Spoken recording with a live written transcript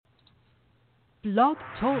Blog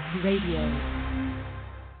Talk Radio.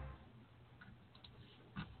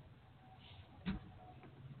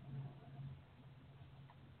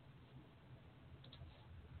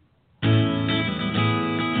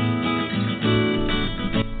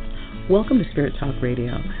 Welcome to Spirit Talk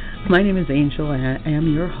Radio. My name is Angel and I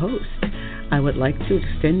am your host. I would like to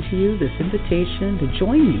extend to you this invitation to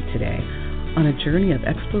join me today on a journey of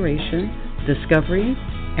exploration, discovery,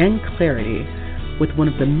 and clarity with one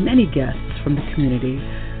of the many guests from the community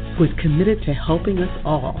who is committed to helping us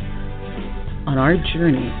all on our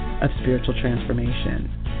journey of spiritual transformation.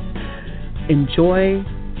 Enjoy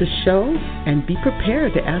the show and be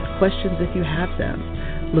prepared to ask questions if you have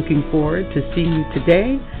them. Looking forward to seeing you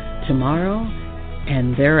today, tomorrow,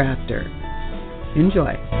 and thereafter.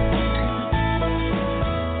 Enjoy.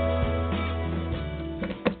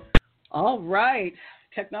 All right.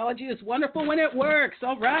 Technology is wonderful when it works.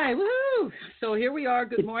 All right. Woo! So here we are.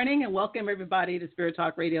 Good morning and welcome everybody to Spirit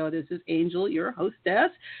Talk Radio. This is Angel, your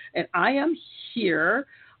hostess, and I am here.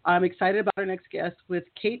 I'm excited about our next guest with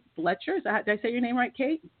Kate Blecher. Did I say your name right,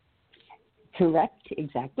 Kate? Correct.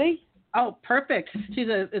 Exactly. Oh, perfect. She's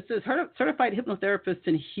a certified hypnotherapist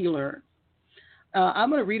and healer. I'm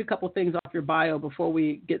going to read a couple things off your bio before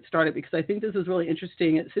we get started because I think this is really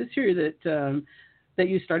interesting. It says here that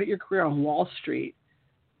you started your career on Wall Street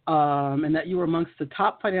and that you were amongst the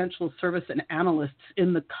top financial service and analysts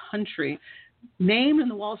in the country, named in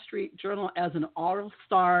the Wall Street Journal as an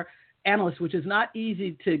all-star analyst, which is not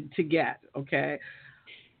easy to get, okay?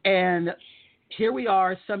 And here we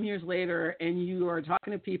are some years later, and you are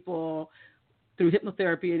talking to people through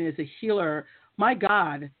hypnotherapy and as a healer. My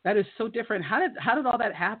God, that is so different. How did all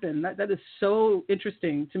that happen? That is so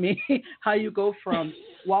interesting to me, how you go from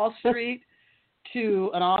Wall Street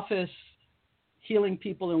to an office healing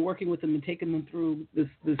people and working with them and taking them through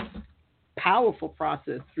this powerful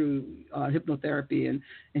process through hypnotherapy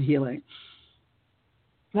and healing.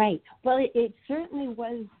 Right. Well, it certainly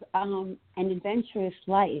was an adventurous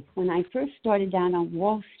life. When I first started down on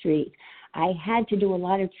Wall Street, I had to do a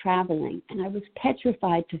lot of traveling, and I was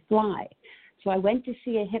petrified to fly. So I went to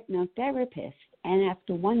see a hypnotherapist, and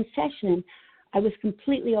after one session, I was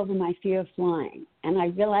completely over my fear of flying. And I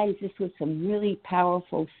realized this was some really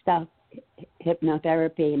powerful stuff,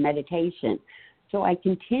 hypnotherapy and meditation. So I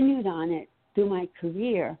continued on it through my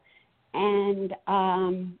career. And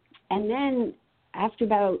then after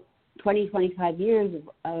about 25 years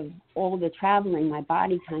of all the traveling, my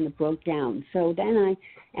body kind of broke down. So then I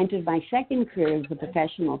entered my second career as a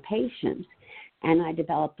professional patient, and I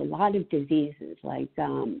developed a lot of diseases. Like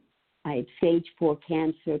I had stage 4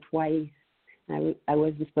 cancer twice. I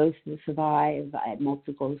wasn't supposed to survive. I had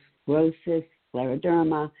multiple sclerosis,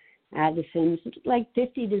 scleroderma, Addison's, like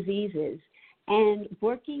 50 diseases. And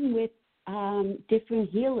working with different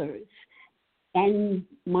healers and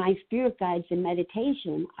my spirit guides in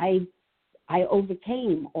meditation, I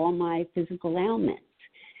overcame all my physical ailments.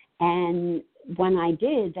 And when I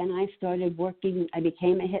did, then I started working, I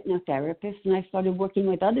became a hypnotherapist, and I started working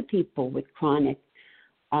with other people with chronic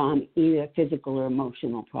either physical or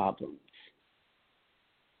emotional problems.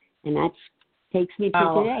 And that takes me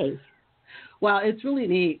to today. Wow, it's really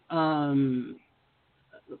neat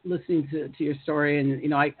listening to your story.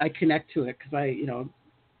 And, I connect to it because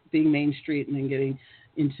being Main Street and then getting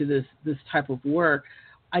into this type of work,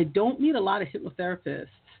 I don't meet a lot of hypnotherapists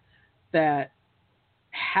that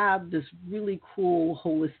have this really cool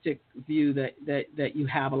holistic view that you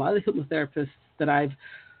have. A lot of the hypnotherapists that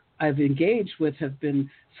I've engaged with have been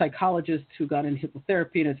psychologists who got into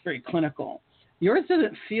hypnotherapy, and it's very clinical. Yours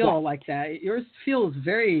doesn't feel like that. Yours feels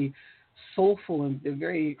very soulful and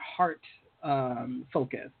very heart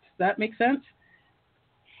focused. Does that make sense?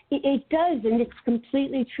 It does, and it's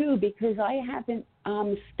completely true because I haven't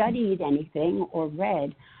studied anything or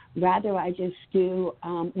read. Rather, I just do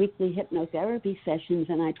weekly hypnotherapy sessions,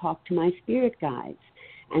 and I talk to my spirit guides,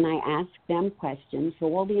 and I ask them questions. So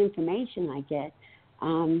all the information I get,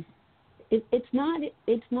 it's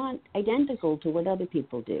not identical to what other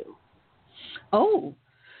people do. Oh,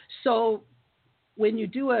 so when you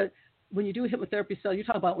do a hypnotherapy session, you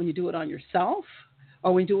talk about when you do it on yourself,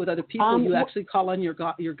 or when you do it with other people, you actually call on your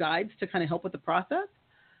guides to kind of help with the process?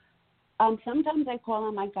 Sometimes I call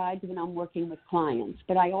on my guides when I'm working with clients,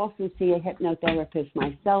 but I also see a hypnotherapist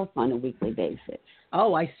myself on a weekly basis.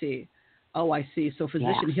 Oh, I see. So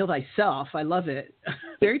physician, heal thyself. I love it.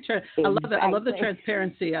 I love that. I love the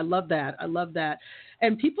transparency. I love that.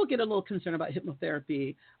 And people get a little concerned about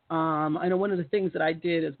hypnotherapy. I know one of the things that I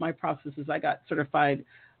did as my process is I got certified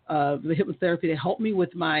the hypnotherapy to help me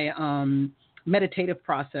with my meditative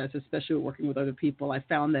process, especially working with other people. I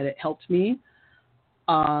found that it helped me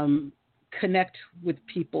connect with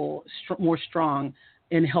people more strong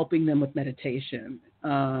in helping them with meditation.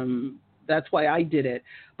 That's why I did it.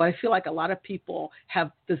 But I feel like a lot of people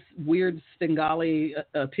have this weird Svengali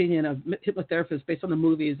opinion of hypnotherapists based on the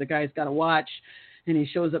movies. The guy's got a watch, and he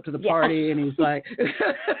shows up to the party, and he's like,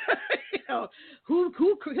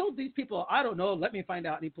 who killed these people? I don't know. Let me find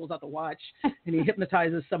out. And he pulls out the watch, and he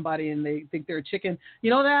hypnotizes somebody, and they think they're a chicken.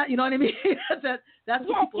 You know that? You know what I mean? That's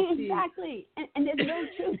what people see. Exactly. And there's no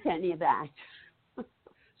truth to any of that.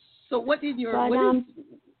 So what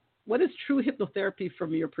is true hypnotherapy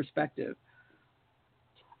from your perspective?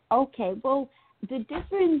 Okay, well, the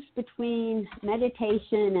difference between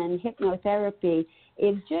meditation and hypnotherapy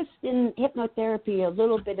is just in hypnotherapy a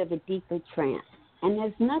little bit of a deeper trance. And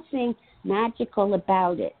there's nothing magical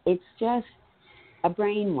about it. It's just a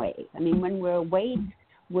brainwave. I mean, when we're awake,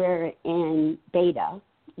 we're in beta.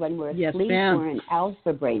 When we're asleep, we're in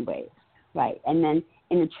alpha brainwave. Right. And then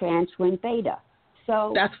in a trance, we're in beta.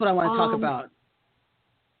 So that's what I want to talk about.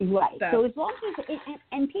 Right. So as long as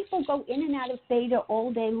and people go in and out of theta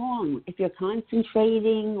all day long. If you're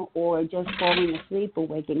concentrating or just falling asleep or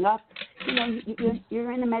waking up,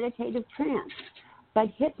 you're in a meditative trance.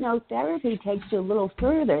 But hypnotherapy takes you a little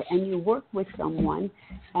further, and you work with someone,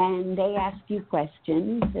 and they ask you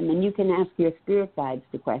questions, and then you can ask your spirit guides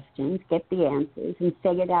the questions, get the answers, and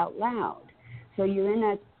say it out loud. So you're in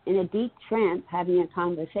a deep trance having a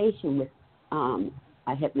conversation with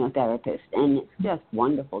a hypnotherapist, and it's just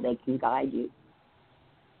wonderful. They can guide you.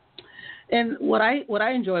 And what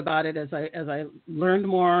I enjoy about it as I learned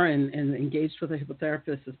more and engaged with a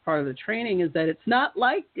hypnotherapist as part of the training is that it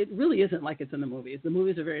really isn't like it's in the movies. The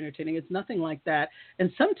movies are very entertaining. It's nothing like that.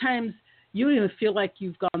 And sometimes you don't even feel like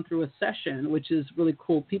you've gone through a session, which is really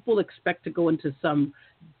cool. People expect to go into some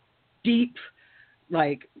deep,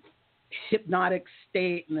 like, hypnotic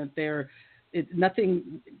state, and that it's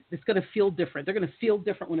going to feel different. They're going to feel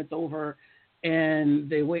different when it's over, and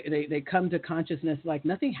they come to consciousness like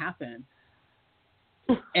nothing happened.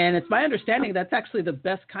 And it's my understanding that's actually the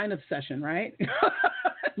best kind of session, right?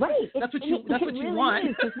 Right. That's what you want.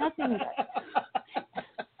 Is. There's nothing.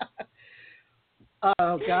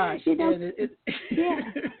 Oh gosh. Yeah.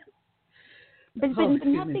 But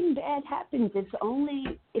nothing bad happens. It's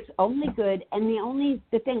only good. And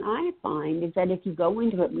the thing I find is that if you go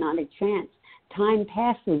into hypnotic trance, time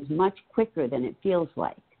passes much quicker than it feels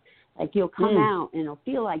like. Like you'll come out and it'll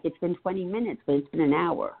feel like it's been 20 minutes, but it's been an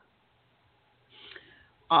hour.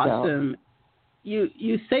 Awesome. So.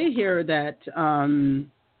 You say here that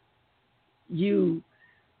you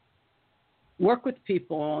work with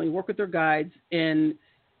people, you work with their guides, and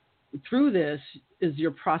through this is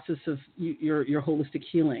your process of your holistic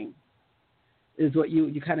healing, is what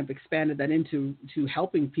you kind of expanded that into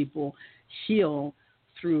helping people heal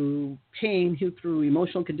through pain, heal through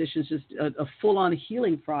emotional conditions, just a full-on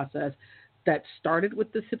healing process that started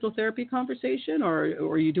with this hypnotherapy conversation, or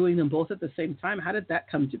are you doing them both at the same time? How did that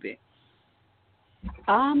come to be?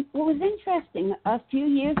 Well, it was interesting. A few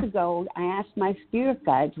years ago, I asked my spirit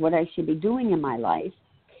guides what I should be doing in my life,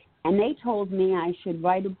 and they told me I should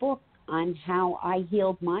write a book on how I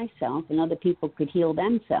healed myself and other people could heal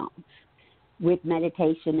themselves with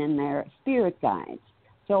meditation and their spirit guides.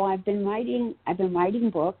 So I've been writing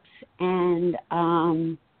books and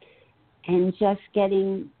just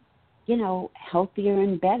getting, healthier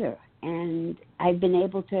and better. And I've been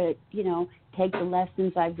able to, take the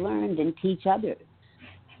lessons I've learned and teach others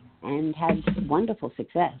and have wonderful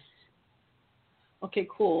success. Okay,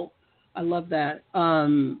 cool. I love that.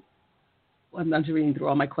 I'm just reading through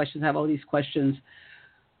all my questions. I have all these questions.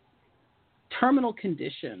 Terminal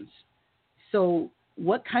conditions. So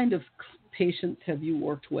what kind of patients have you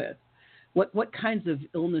worked with? What kinds of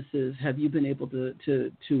illnesses have you been able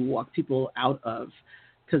to walk people out of?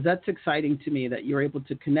 Because that's exciting to me that you're able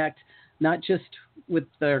to connect not just with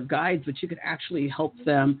their guides, but you could actually help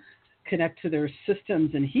them connect to their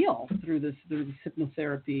systems and heal through this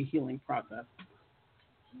hypnotherapy healing process.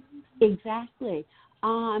 Exactly.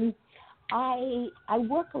 I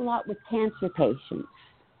work a lot with cancer patients,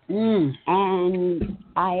 and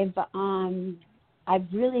I've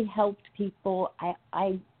really helped people.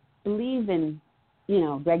 I believe in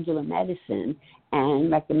regular medicine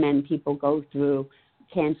and recommend people go through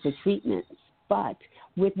cancer treatments, but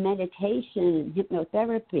with meditation and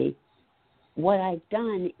hypnotherapy, what I've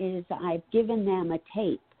done is I've given them a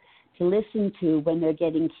tape to listen to when they're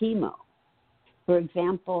getting chemo. For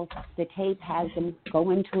example, the tape has them go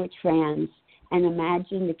into a trance and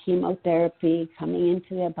imagine the chemotherapy coming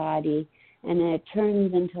into their body, and then it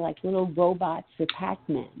turns into like little robots or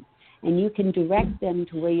Pac-Man. And you can direct them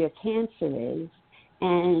to where your cancer is,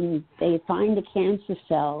 and they find the cancer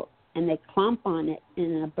cell and they clomp on it,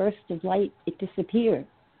 and in a burst of light, it disappears.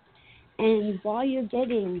 And while you're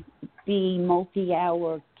getting the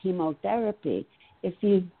multi-hour chemotherapy, if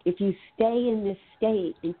you stay in this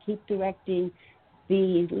state and keep directing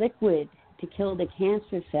the liquid to kill the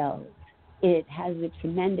cancer cells, it has a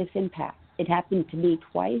tremendous impact. It happened to me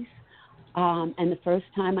twice. And the first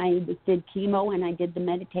time I did chemo and I did the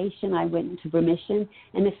meditation, I went into remission.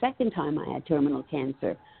 And the second time I had terminal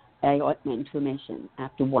cancer, I went into remission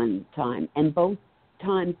after one time. And both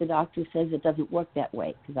times the doctor says it doesn't work that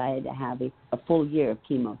way because I had to have a full year of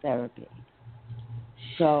chemotherapy.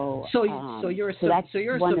 So you're a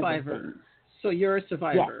survivor. So you're a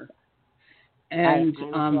survivor. Yes. And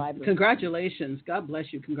congratulations. God bless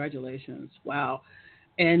you. Congratulations. Wow.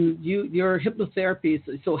 And your hypnotherapy,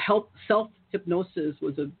 so self-hypnosis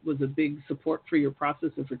was a big support for your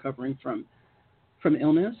process of recovering from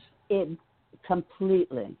illness? It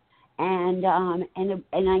completely. And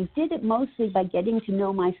I did it mostly by getting to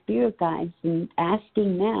know my spirit guides and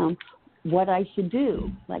asking them what I should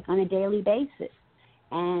do, like on a daily basis.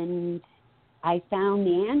 And I found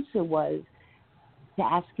the answer was to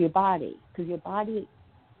ask your body, because your body,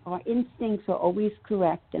 our instincts are always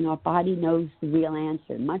correct, and our body knows the real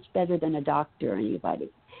answer much better than a doctor or anybody.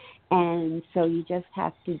 And so you just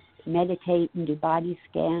have to meditate and do body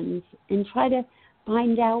scans and try to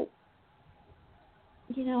find out,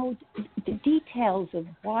 the details of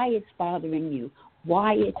why it's bothering you,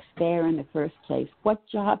 why it's there in the first place, what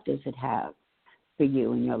job does it have for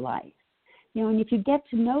you in your life. And if you get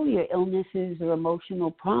to know your illnesses or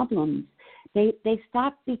emotional problems, they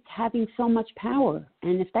stop having so much power.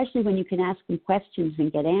 And especially when you can ask them questions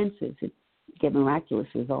and get answers, it get miraculous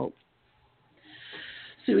results.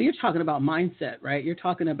 So you're talking about mindset, right? You're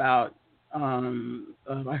talking about,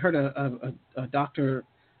 I heard a doctor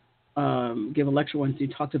give a lecture once. He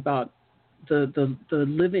talked about the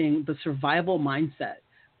survival mindset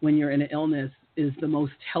when you're in an illness is the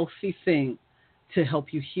most healthy thing to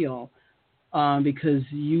help you heal, because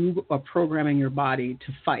you are programming your body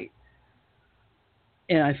to fight.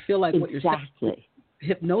 And I feel like what you're saying,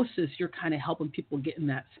 hypnosis, you're kind of helping people get in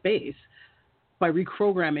that space by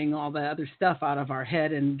reprogramming all the other stuff out of our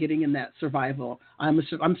head and getting in that survival. I'm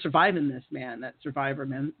surviving this, man. That survivor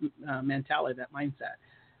mentality, that mindset.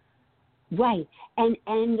 Right.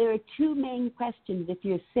 And there are two main questions if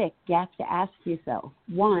you're sick you have to ask yourself.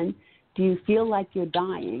 One, do you feel like you're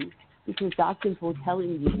dying? Because doctors will tell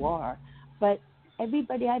you you are. But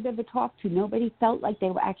everybody I've ever talked to, nobody felt like they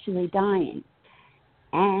were actually dying.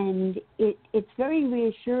 And it's very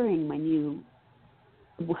reassuring when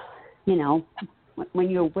when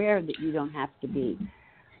you're aware that you don't have to be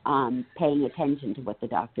paying attention to what the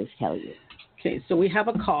doctors tell you. Okay, so we have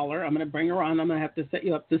a caller. I'm going to bring her on. I'm going to have to set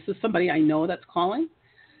you up. This is somebody I know that's calling.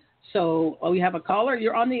 So we have a caller.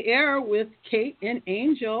 You're on the air with Kate and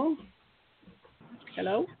Angel.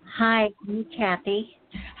 Hello? Hi, I'm Kathy.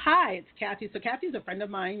 Hi, it's Kathy. So Kathy's a friend of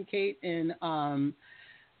mine, Kate, and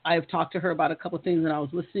I've talked to her about a couple of things, and I was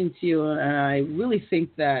listening to you, and I really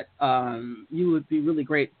think that you would be really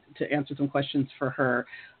great to answer some questions for her.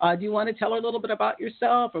 Do you want to tell her a little bit about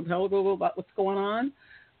yourself, or tell her a little bit about what's going on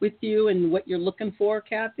with you and what you're looking for,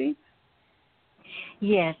 Kathy?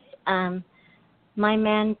 Yes. My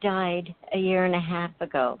man died a year and a half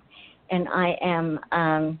ago, and I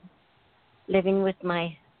am living with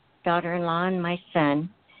my daughter-in-law and my son,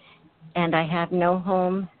 and I have no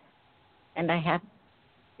home, and I have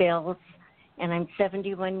bills, and I'm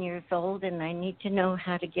 71 years old, and I need to know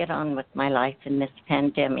how to get on with my life in this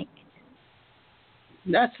pandemic.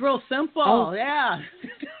 That's real simple. Oh. Yeah.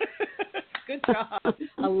 Good job.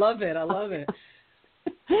 I love it.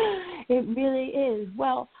 It really is.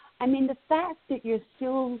 Well, I mean, the fact that you're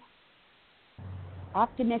still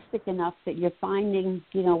optimistic enough that you're finding,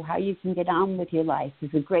 how you can get on with your life is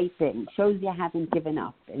a great thing. Shows you haven't given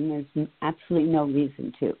up, and there's absolutely no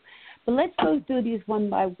reason to. But let's go through these one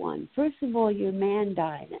by one. First of all, your man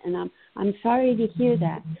died, and I'm sorry to hear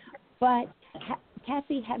that. But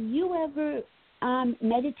Kathy, have you ever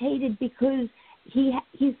meditated? Because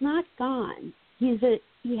he's not gone. He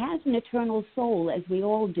has an eternal soul, as we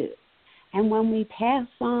all do. And when we pass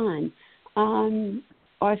on,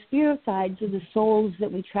 our spirit guides are the souls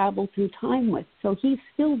that we travel through time with. So he's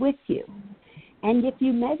still with you. And if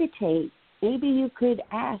you meditate, maybe you could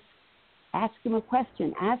ask him a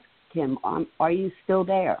question. Ask him, are you still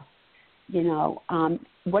there?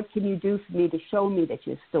 What can you do for me to show me that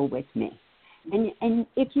you're still with me? And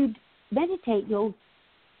if you meditate, you'll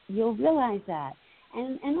realize that.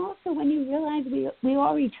 And also when you realize we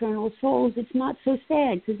are eternal souls, it's not so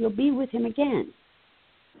sad because you'll be with him again.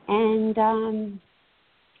 And I'm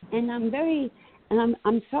very And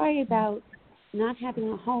I'm sorry about not having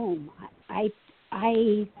a home. I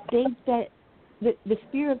think that the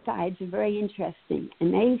spirit guides are very interesting,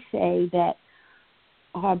 and they say that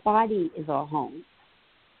our body is our home,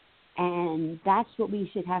 and that's what we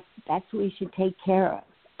should have. That's what we should take care of.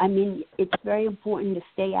 I mean, it's very important to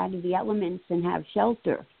stay out of the elements and have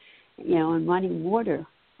shelter, and running water.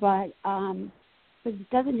 But it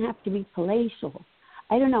doesn't have to be palatial.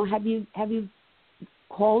 I don't know. Have you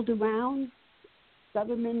called around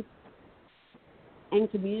government and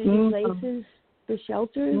community places for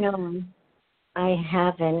shelters? No, I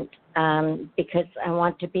haven't, because I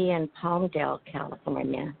want to be in Palmdale,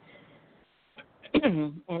 California,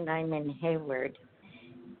 and I'm in Hayward,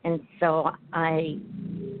 and so I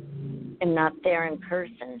am not there in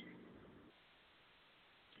person.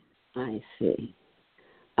 I see.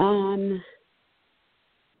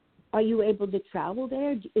 Are you able to travel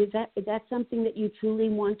there? Is that something that you truly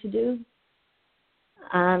want to do?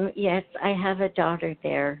 Yes, I have a daughter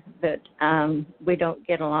there, but we don't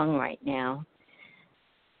get along right now.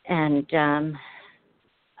 And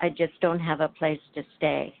I just don't have a place to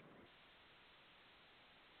stay.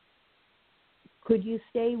 Could you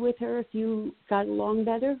stay with her if you got along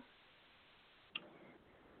better?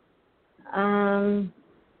 I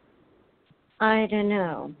don't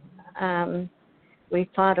know. We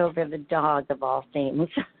fought over the dog, of all things.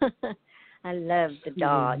 I love the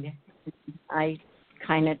dog. I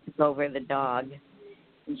kind of took over the dog,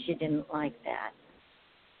 and she didn't like that.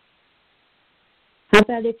 How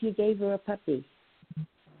about if you gave her a puppy?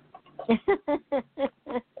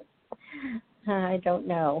 I don't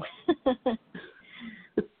know.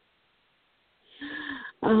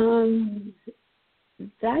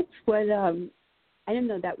 That's what, I don't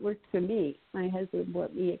know, that worked for me. My husband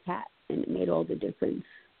bought me a cat, and it made all the difference.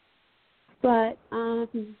 But,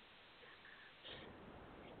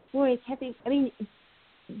 boy, it's heavy. I mean,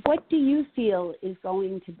 what do you feel is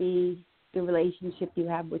going to be the relationship you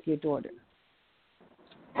have with your daughter?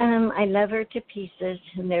 I love her to pieces,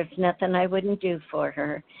 and there's nothing I wouldn't do for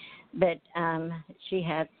her. But she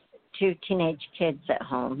has 2 teenage kids at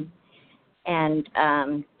home, and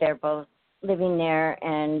they're both living there.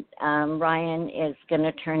 And Ryan is going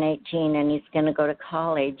to turn 18, and he's going to go to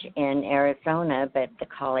college in Arizona, but the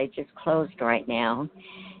college is closed right now.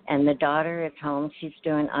 And the daughter is home. She's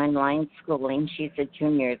doing online schooling. She's a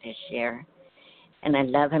junior this year. And I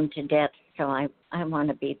love them to death, so I want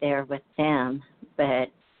to be there with them. But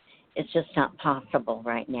it's just not possible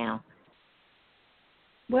right now.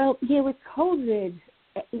 Well, yeah, with COVID,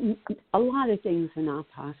 a lot of things are not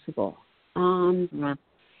possible. Right.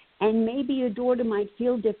 And maybe your daughter might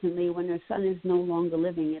feel differently when her son is no longer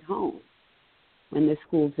living at home, when the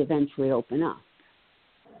schools eventually open up.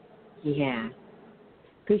 Yeah.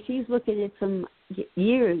 Because she's looking at some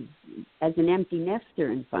years as an empty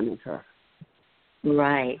nester in front of her.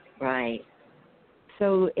 Right, right.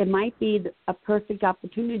 So it might be a perfect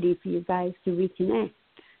opportunity for you guys to reconnect.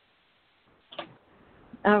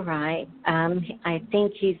 All right. I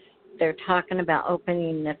think they're talking about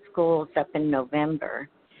opening the schools up in November,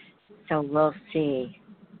 so we'll see.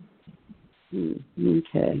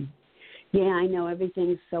 Okay. Yeah, I know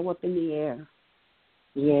everything's so up in the air.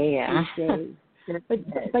 Yeah.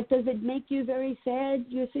 But does it make you very sad,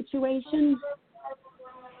 your situation?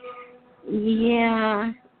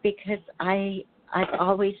 Yeah, because I've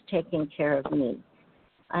always taken care of me.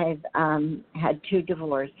 I've had 2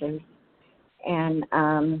 divorces, and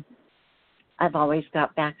I've always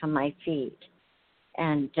got back on my feet.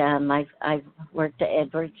 And I've worked at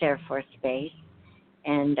Edwards Air Force Base,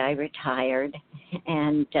 and I retired.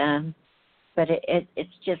 And but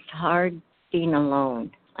it's just hard being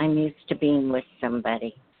alone. I'm used to being with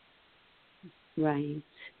somebody. Right.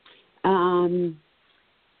 And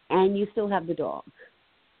you still have the dog?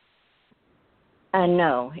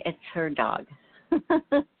 No, it's her dog.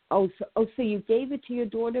 So you gave it to your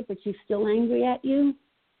daughter, but she's still angry at you?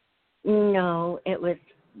 No, it was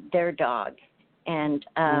their dog. And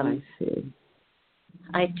I see.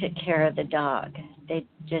 I took care of the dog. They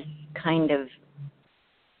just kind of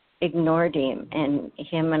ignored him, and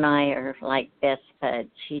him and I are like best buds.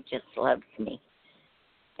 He just loves me.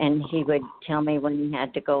 And he would tell me when he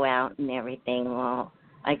had to go out and everything. Well,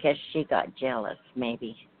 I guess she got jealous,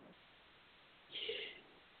 maybe.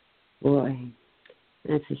 Boy,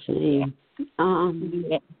 that's a shame.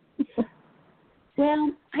 Yeah.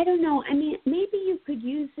 Well, I don't know. I mean, maybe you could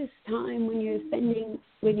use this time when you're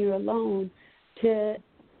alone to.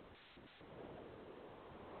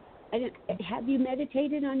 Have you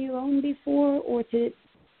meditated on your own before, or to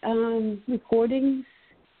recordings?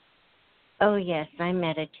 Oh, yes, I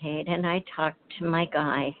meditate, and I talk to my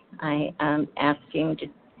guy. I ask him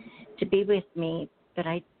to be with me, but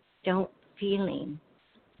I don't feel him.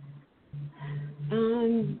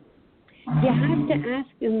 You have to ask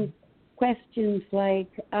him questions like,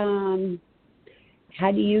 how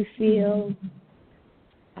do you feel?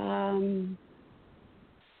 Can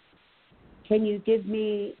you give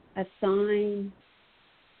me a sign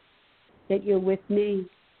that you're with me?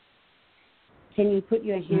 Can you put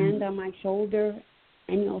your hand on my shoulder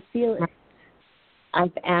and you'll feel it?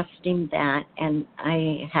 I've asked him that, and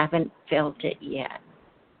I haven't felt it yet.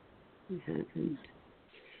 You haven't.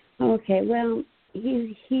 Okay, well,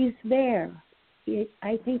 he's there.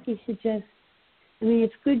 I think you should just,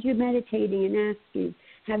 it's good you're meditating and asking.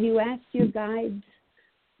 Have you asked your guides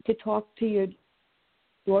to talk to your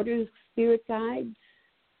daughter's spirit guides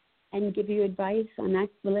and give you advice on that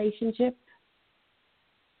relationship?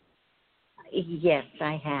 Yes,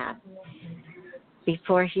 I have.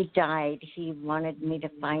 Before he died, he wanted me to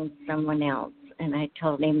find someone else, and I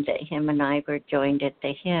told him that him and I were joined at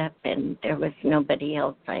the hip, and there was nobody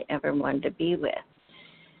else I ever wanted to be with.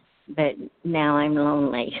 But now I'm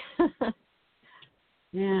lonely.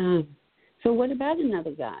 Yeah. So what about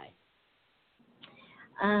another guy?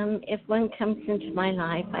 If one comes into my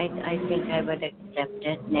life, I think I would accept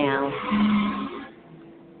it now.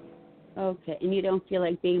 Okay, and you don't feel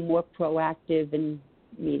like being more proactive in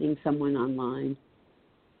meeting someone online,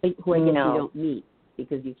 who I guess you don't meet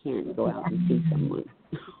because you can't go out and see someone.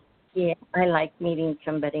 Yeah, I like meeting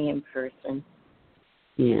somebody in person.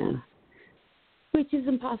 Yeah, which is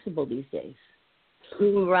impossible these days.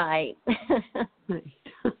 Right. Right.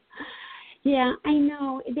 Yeah, I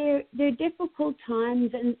know. They're difficult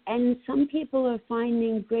times, and some people are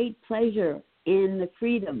finding great pleasure in the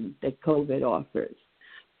freedom that COVID offers.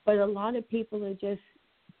 But a lot of people are just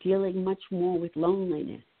dealing much more with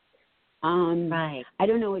loneliness. Right. I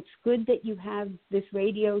don't know. It's good that you have this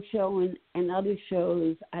radio show and other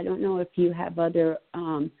shows. I don't know if you have other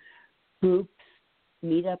groups,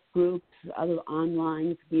 meetup groups, other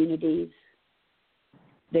online communities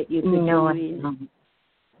that you could join.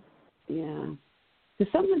 Yeah.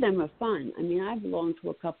 Because some of them are fun. I belong to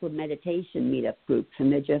a couple of meditation meetup groups,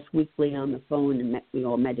 and they're just weekly on the phone, and we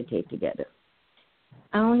all meditate together.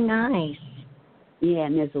 Oh, nice. Yeah,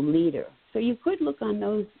 and there's a leader. So you could look at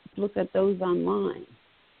those online.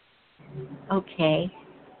 Okay.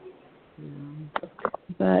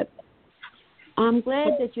 But I'm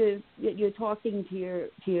glad that you're talking to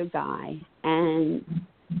your guy, and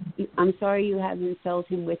I'm sorry you haven't felt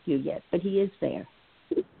him with you yet, but he is there.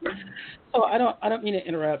 So I don't mean to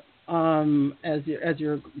interrupt. As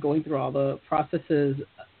you're going through all the processes,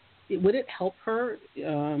 would it help her?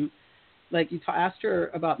 Like you asked her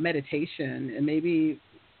about meditation and maybe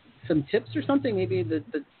some tips or something. Maybe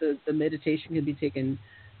the meditation can be taken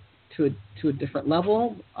to a different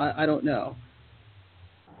level. I don't know.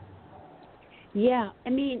 Yeah,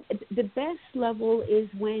 the best level is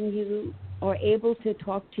when you are able to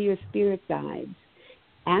talk to your spirit guides,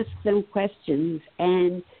 ask them questions,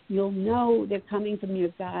 and you'll know they're coming from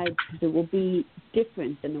your guides because it will be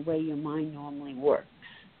different than the way your mind normally works.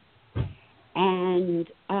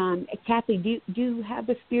 And Kathy, do you have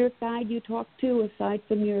a spirit guide you talk to aside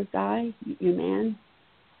from your guy, your man?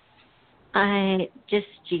 Just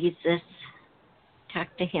Jesus. Talk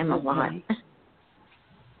to him a lot.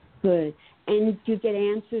 Good. And do you get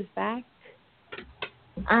answers back?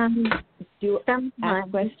 Do you ask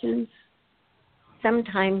questions?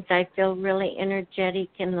 Sometimes I feel really energetic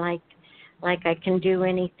and like I can do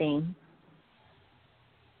anything.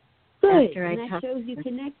 Good. And that shows you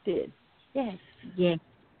connected. Yes. Yes.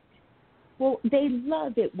 Well, they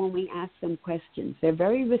love it when we ask them questions. They're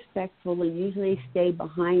very respectful and usually stay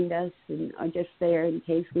behind us and are just there in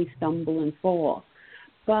case we stumble and fall.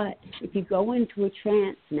 But if you go into a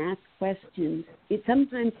trance and ask questions, it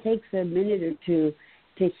sometimes takes a minute or two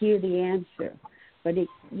to hear the answer. But it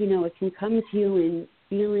can come to you in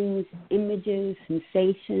feelings, images,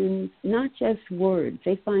 sensations, not just words.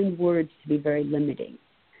 They find words to be very limiting.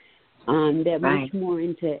 They're much more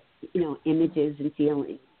into images and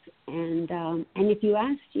feelings. And if you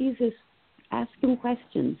ask Jesus, ask him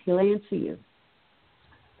questions. He'll answer you.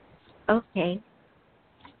 Okay.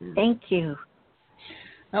 Thank you.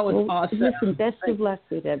 That was awesome. Listen, best of luck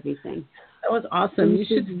with everything. That was awesome. You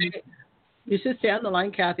should stay on the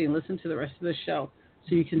line, Kathy, and listen to the rest of the show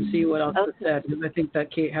so you can see what else is said, because I think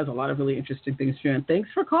that Kate has a lot of really interesting things to share. And thanks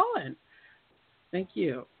for calling. Thank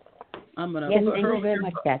you. I'm going to thank you very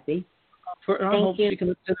much, Kathy. I hope she can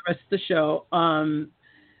listen to the rest of the show.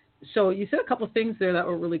 So you said a couple of things there that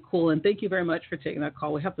were really cool, and thank you very much for taking that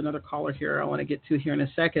call. We have another caller here I want to get to here in a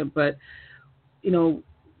second, but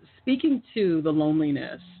speaking to the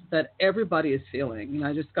loneliness that everybody is feeling.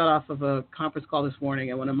 I just got off of a conference call this morning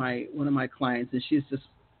at one of my clients, and she's just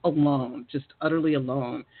alone, just utterly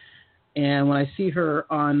alone. And when I see her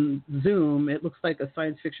on Zoom, it looks like a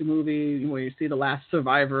science fiction movie where you see the last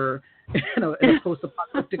survivor in a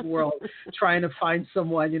post-apocalyptic world trying to find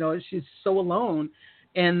someone. She's so alone,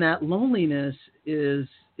 and that loneliness is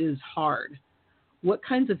hard. What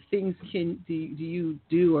kinds of things do you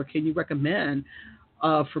do, or can you recommend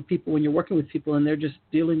for people when you're working with people and they're just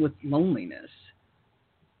dealing with loneliness?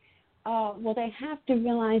 Well, they have to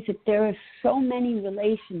realize that there are so many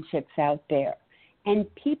relationships out there, and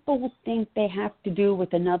people think they have to do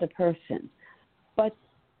with another person. But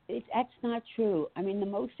that's not true. I mean, the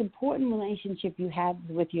most important relationship you have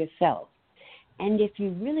is with yourself. And if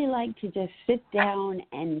you really like to just sit down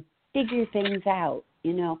and figure things out,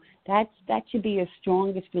 that should be your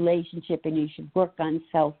strongest relationship, and you should work on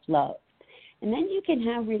self-love. And then you can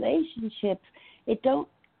have relationships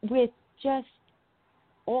with just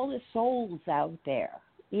all the souls out there.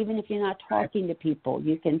 Even if you're not talking to people,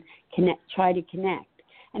 you can try to connect.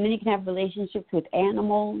 And then you can have relationships with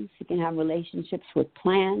animals, you can have relationships with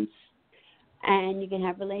plants, and you can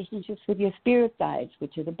have relationships with your spirit guides,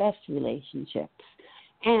 which are the best relationships.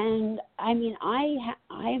 And I mean, I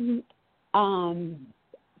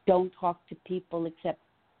don't talk to people except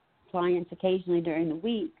clients occasionally during the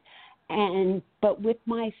week. But with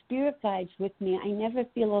my spirit guides with me, I never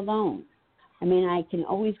feel alone. I mean, I can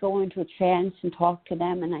always go into a trance and talk to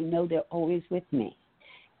them, and I know they're always with me.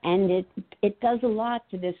 And it does a lot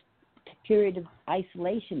to this period of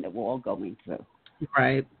isolation that we're all going through.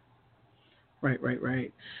 Right.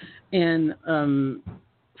 And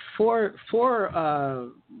for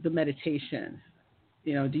the meditation,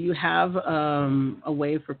 do you have a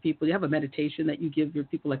way for people? Do you have a meditation that you give your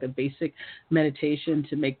people, like a basic meditation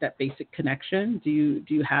to make that basic connection? Do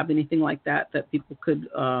you have anything like that people could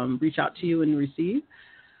reach out to you and receive?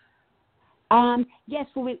 Yes,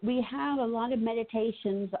 well, we have a lot of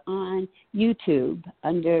meditations on YouTube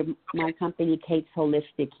under my company, Kate's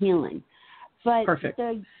Holistic Healing. But Perfect.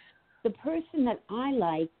 The person that I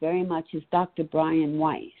like very much is Dr. Brian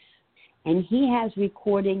Weiss. And he has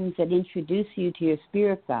recordings that introduce you to your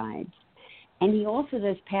spirit guides. And he also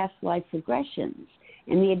does past life regressions.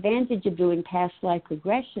 And the advantage of doing past life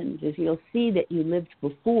regressions is you'll see that you lived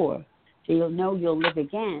before, so you'll know you'll live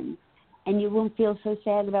again. And you won't feel so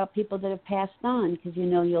sad about people that have passed on because you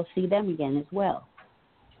know you'll see them again as well.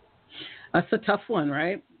 That's a tough one,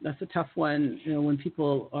 right? That's a tough one. When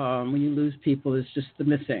people, when you lose people, it's just the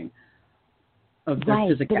missing of their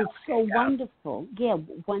physicality. Right, but it's so wonderful. Yeah,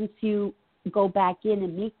 once you go back in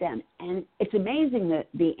and meet them. And it's amazing that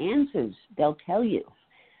the answers they'll tell you.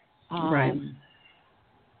 Right.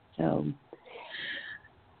 So...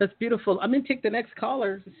 That's beautiful. I'm going to take the next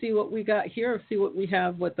caller to see what we got here, see what we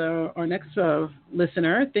have with our next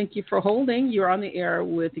listener. Thank you for holding. You're on the air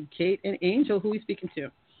with Kate and Angel. Who are we speaking to?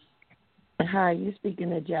 Hi, you're speaking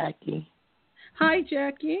to Jackie. Hi,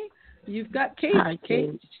 Jackie. You've got Kate. Hi, Kate.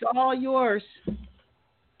 It's all yours.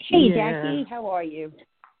 Hey, Jackie. How are you?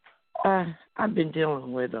 I've been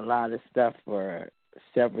dealing with a lot of stuff for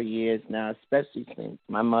several years now, especially since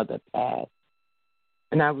my mother passed.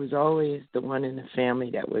 And I was always the one in the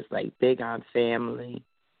family that was, like, big on family.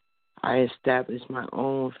 I established my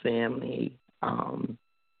own family. I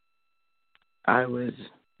was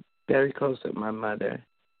very close with my mother.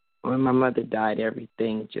 When my mother died,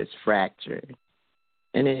 everything just fractured.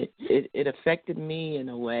 And it affected me in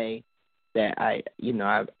a way that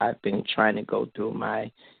I've been trying to go through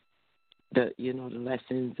the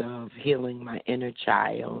lessons of healing my inner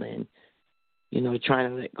child and, trying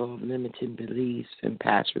to let go of limiting beliefs and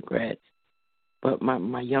past regrets. But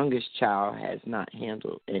my youngest child has not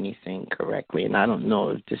handled anything correctly, and I don't know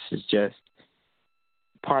if this is just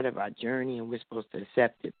part of our journey and we're supposed to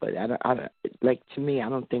accept it. But to me, I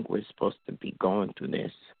don't think we're supposed to be going through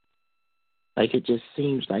this. Like, it just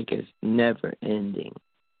seems like it's never ending.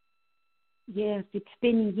 Yes, it's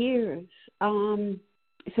been years.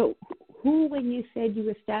 So who, when you said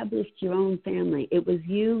you established your own family, it was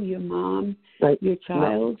you, your mom, your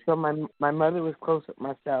child? So my mother was close with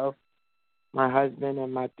myself, my husband,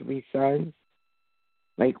 and my 3 sons.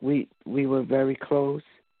 Like, we were very close.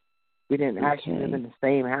 We didn't actually live in the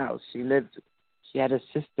same house. She had a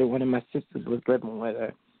sister. One of my sisters was living with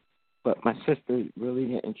her. But my sister really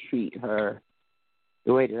didn't treat her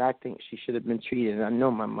the way that I think she should have been treated. And I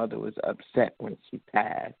know my mother was upset when she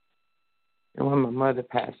passed. And when my mother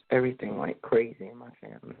passed, everything went crazy in my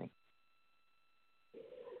family.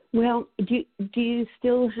 Well, are you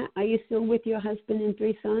still with your husband and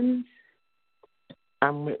 3 sons?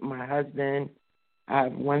 I'm with my husband, I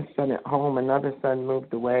have one son at home. Another son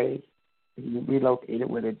moved away. He relocated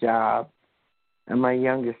with a job. And my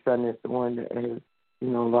youngest son is the one that has,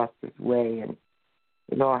 lost his way. And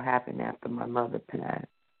it all happened after my mother passed.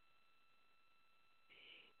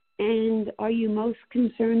 And are you most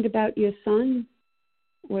concerned about your son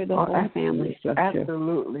or the whole family structure?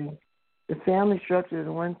 Absolutely. The family structure is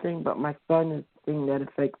one thing, but my son is the thing that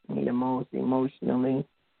affects me the most emotionally,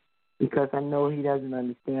 because I know he doesn't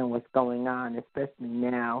understand what's going on, especially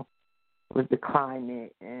now with the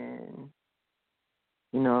climate. And,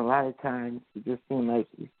 a lot of times he just seems like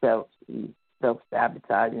he's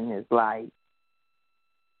self-sabotaging his life.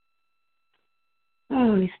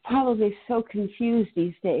 Oh, he's probably so confused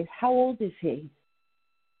these days. How old is he?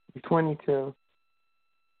 He's 22.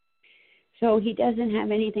 So he doesn't have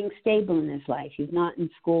anything stable in his life. He's not in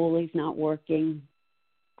school. He's not working.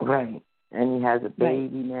 Right. And he has a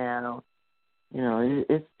baby now.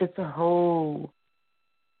 It's a whole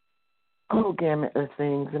gamut of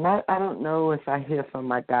things. And I don't know if I hear from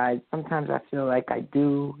my guides. Sometimes I feel like I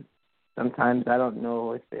do. Sometimes I don't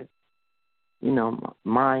know if it's,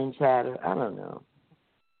 mind chatter. I don't know.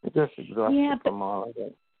 It's just exhausted from all of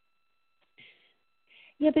it.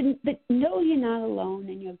 Yeah, but know you're not alone,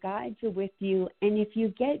 and your guides are with you. And if you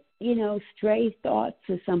get, stray thoughts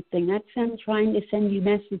or something, that's them trying to send you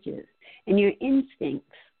messages. And your instincts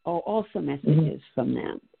are also messages from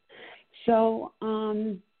them. So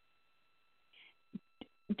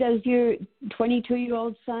does your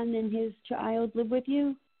 22-year-old son and his child live with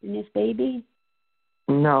you and his baby?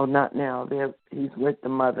 No, not now. He's with the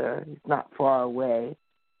mother. He's not far away.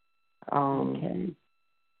 Okay.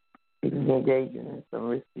 He's engaging in some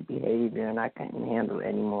risky behavior, and I couldn't handle it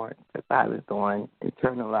anymore because I was the one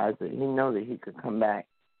internalized it. He knows that he could come back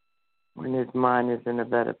when his mind is in a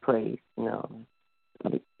better place. He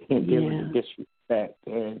can't deal with the disrespect.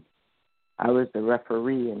 And I was the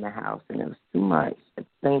referee in the house, and it was too much. At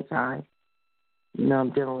the same time, I'm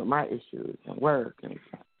dealing with my issues and work and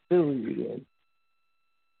food.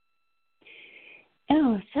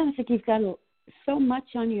 It sounds like you've got so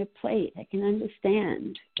much on your plate. I can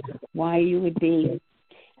understand why you would be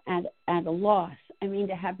at a loss. I mean,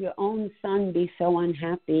 to have your own son be so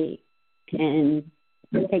unhappy and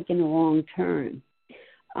taking a wrong turn.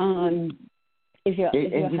 Is your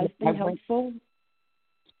husband helpful?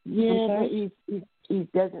 Yeah, he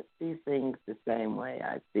doesn't see things the same way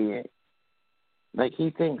I see it. Like,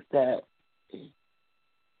 he thinks that,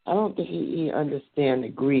 I don't think he understands the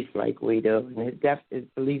grief like we do, and his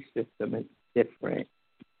belief system is different.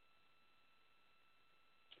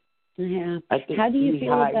 Yeah. How do you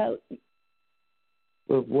feel about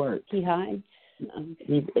with work? He hides.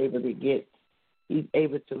 He's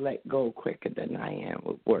able to let go quicker than I am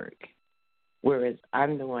with work. Whereas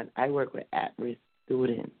I'm the one, I work with at-risk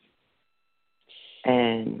students,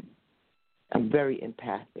 and I'm very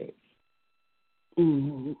empathic.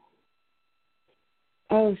 Mm-hmm.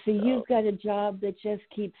 Oh, so you've got a job that just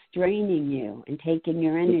keeps draining you and taking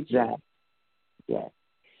your energy. Exactly. Yes.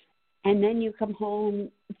 And then you come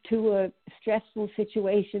home to a stressful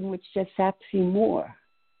situation which just saps you more.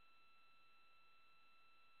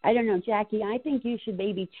 I don't know, Jackie, I think you should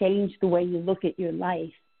maybe change the way you look at your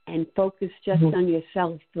life and focus just on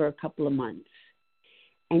yourself for a couple of months.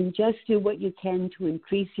 And just do what you can to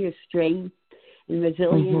increase your strength and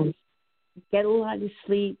resilience. Get a lot of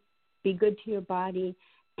sleep. Be good to your body.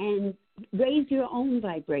 And raise your own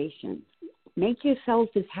vibration. Make yourself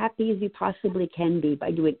as happy as you possibly can be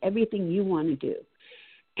by doing everything you want to do.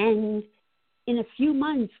 And in a few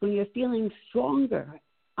months, when you're feeling stronger,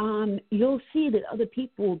 you'll see that other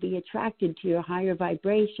people will be attracted to your higher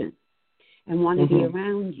vibration and want to be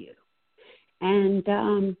around you. And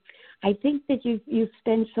I think that you've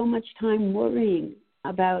spent so much time worrying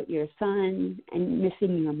about your son and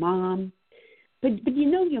missing your mom. But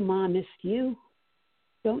your mom missed you,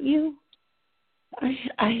 don't you?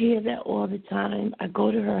 I hear that all the time. I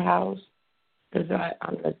go to her house because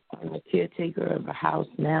I'm a caretaker of a house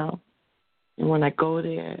now. And when I go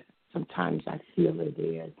there, sometimes I feel it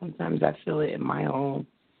there. Sometimes I feel it in my home.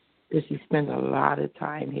 Because she spends a lot of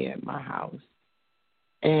time here at my house.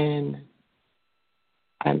 And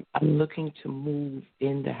I'm looking to move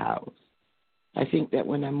in the house. I think that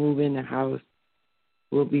when I move in the house,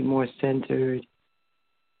 we'll be more centered.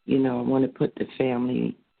 I want to put the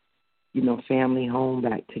family home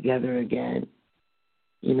back together again.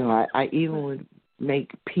 I even would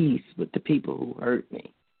make peace with the people who hurt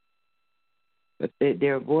me. But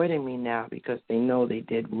they're avoiding me now because they know they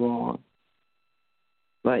did wrong.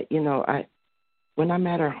 But, when I'm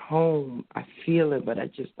at her home, I feel it, but I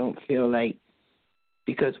just don't feel like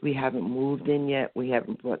because we haven't moved in yet. We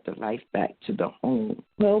haven't brought the life back to the home.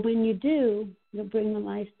 Well, when you do, you'll bring the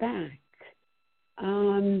life back.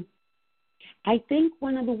 I think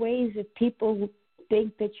one of the ways that people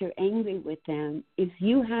think that you're angry with them is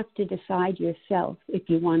you have to decide yourself if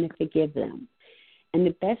you want to forgive them. And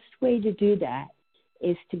the best way to do that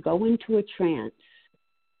is to go into a trance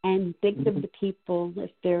and think of the people,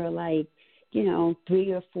 if there are like,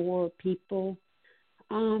 3 or 4 people,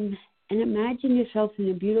 and imagine yourself in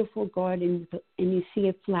a beautiful garden and you see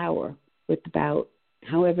a flower with about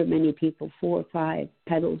however many people, 4 or 5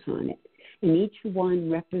 petals on it. And each one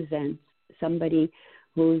represents somebody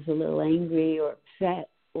who's a little angry or upset,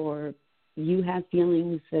 or you have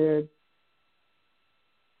feelings that are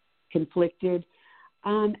conflicted,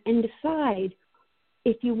 and decide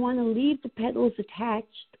if you want to leave the petals attached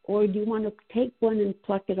or do you want to take one and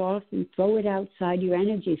pluck it off and throw it outside your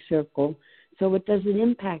energy circle so it doesn't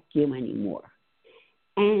impact you anymore.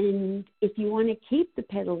 And if you want to keep the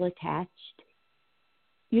petal attached,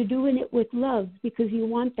 you're doing it with love because you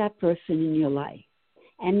want that person in your life.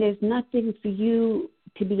 And there's nothing for you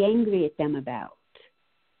to be angry at them about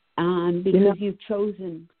because you've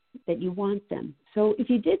chosen that you want them. So if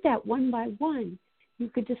you did that one by one, you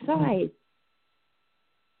could decide.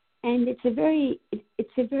 And it's a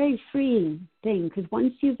very freeing thing because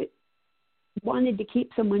once you've wanted to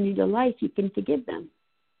keep someone in your life, you can forgive them.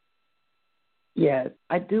 Yes,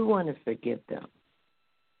 I do want to forgive them,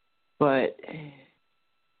 but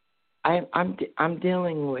I'm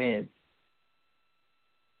dealing with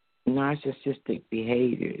narcissistic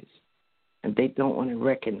behaviors, and they don't want to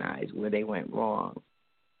recognize where they went wrong,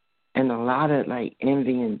 and a lot of like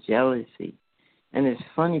envy and jealousy. And it's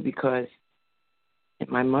funny because in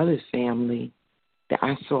my mother's family, that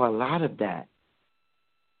I saw a lot of that,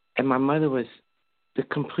 and my mother was the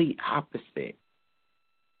complete opposite.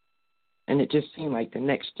 And it just seemed like the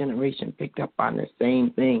next generation picked up on the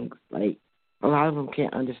same things. Like, a lot of them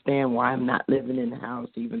can't understand why I'm not living in the house,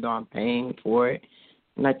 even though I'm paying for it.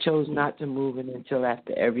 And I chose not to move in until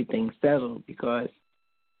after everything settled because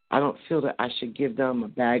I don't feel that I should give them a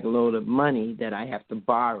bag load of money that I have to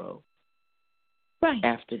borrow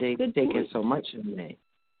after they've taken so much of me.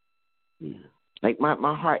 Yeah. Like,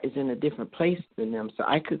 my heart is in a different place than them, so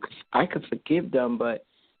I could forgive them, but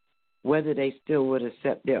whether they still would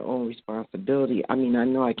accept their own responsibility, I mean, I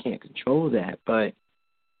know I can't control that, but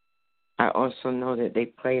I also know that they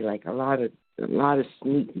play like a lot of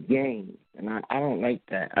sneaky games, and I don't like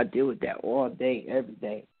that. I deal with that all day, every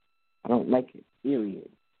day. I don't like it, period.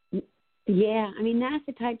 Yeah, I mean, that's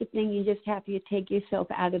the type of thing you just have to take yourself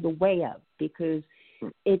out of the way of because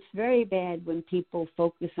it's very bad when people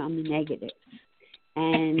focus on the negatives.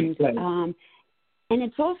 And and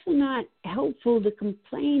it's also not helpful to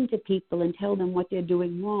complain to people and tell them what they're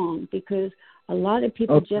doing wrong because a lot of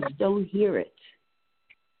people just don't hear it.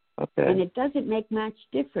 Okay. And it doesn't make much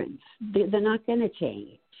difference. They're not going to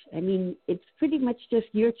change. I mean, it's pretty much just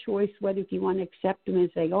your choice whether if you want to accept them as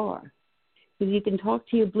they are. Because you can talk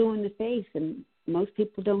to you blue in the face, and most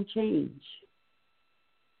people don't change.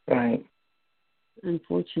 Right.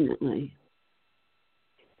 Unfortunately.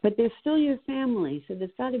 But they're still your family, so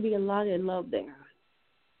there's got to be a lot of love there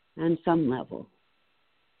on some level.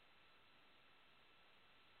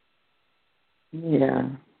 Yeah,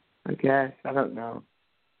 I guess. I don't know.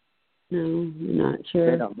 No, you're not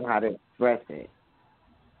sure. They don't know how to express it.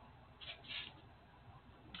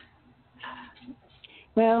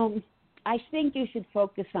 Well, I think you should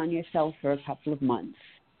focus on yourself for a couple of months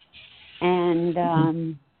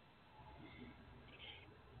and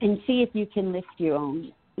see if you can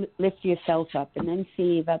lift yourself up, and then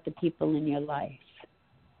see about the people in your life.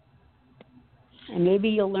 And maybe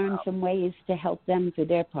you'll learn some ways to help them through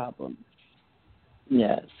their problems.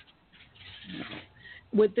 Yes.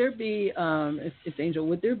 Would there be, it's Angel,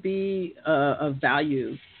 would there be a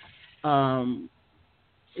value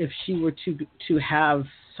if she were to have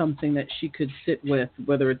something that she could sit with,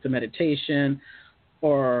 whether it's a meditation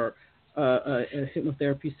or a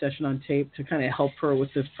hypnotherapy session on tape to kind of help her with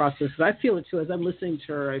this process? Because I feel it too. As I'm listening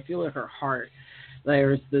to her, I feel in her heart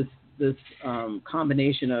there's this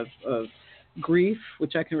combination of grief,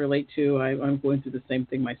 which I can relate to. I'm going through the same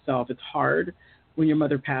thing myself. It's hard when your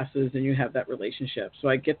mother passes and you have that relationship. So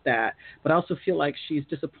I get that. But I also feel like she's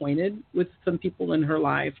disappointed with some people in her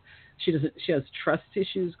life. She has trust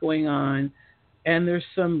issues going on, and there's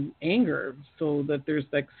some anger, so that there's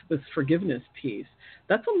like this forgiveness piece.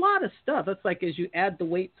 That's a lot of stuff. That's like as you add the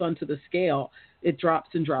weights onto the scale, it drops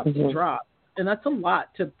and drops and drops. And that's a lot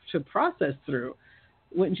to process through.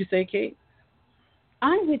 Wouldn't you say, Kate?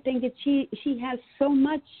 I would think that she has so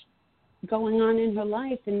much going on in her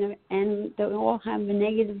life, and they all have the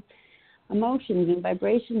negative emotions and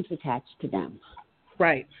vibrations attached to them.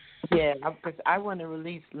 Right. Yeah, because I want to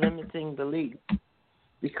release limiting beliefs.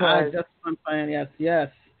 Because that's what I'm saying. Yes.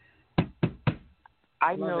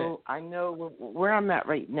 I know where I'm at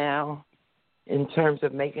right now in terms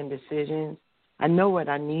of making decisions. I know what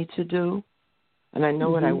I need to do, and I know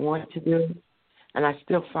what I want to do, and I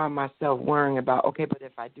still find myself worrying about, okay, but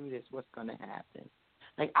if I do this, what's going to happen?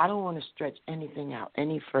 Like, I don't want to stretch anything out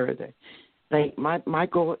any further. Like, my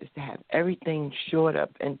goal is to have everything shored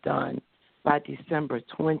up and done by December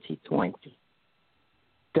 2020.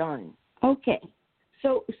 Done. Okay.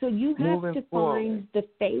 So you have Moving to forward. find the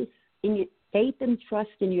faith and trust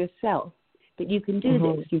in yourself that you can do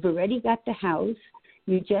this. You've already got the house.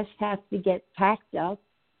 You just have to get packed up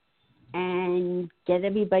and get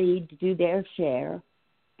everybody to do their share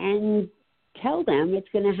and tell them it's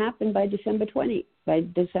going to happen by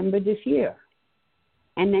December this year.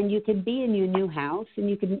 And then you can be in your new house and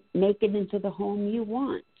you can make it into the home you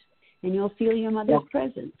want. And you'll feel your mother's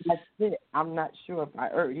presence. That's it. I'm not sure if I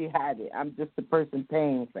already had it. I'm just the person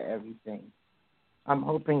paying for everything. I'm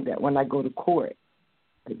hoping that when I go to court,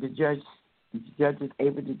 that the judge is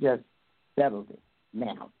able to just settle it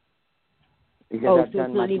now. Because I've so done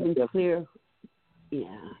it's not even clear.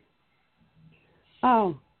 Yeah.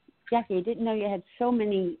 Oh, Jackie, I didn't know you had so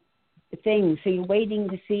many things. So you're waiting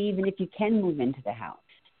to see even if you can move into the house.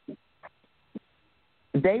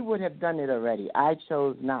 They would have done it already. I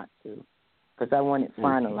chose not to because I want it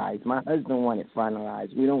finalized. My husband wanted it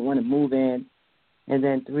finalized. We don't want to move in and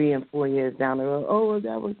then 3 and 4 years down the road, oh,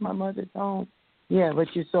 that was my mother's home. Yeah,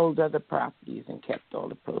 but you sold other properties and kept all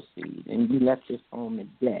the proceeds, and you left this home in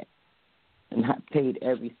debt and paid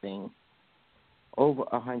everything, over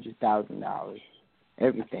 $100,000,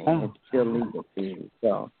 everything, and still legal fees.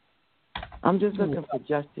 So I'm just looking for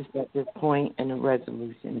justice at this point and a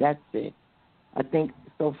resolution. That's it. I think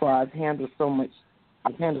so far I've handled so much,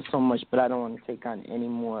 but I don't want to take on any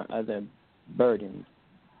more other burdens.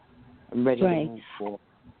 I'm ready to move forward.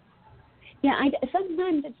 Yeah,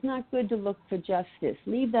 sometimes it's not good to look for justice.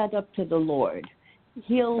 Leave that up to the Lord.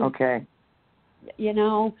 He'll, okay. You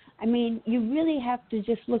know, I mean, you really have to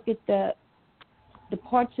just look at the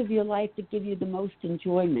parts of your life that give you the most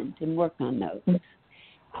enjoyment and work on those.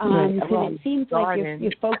 It seems like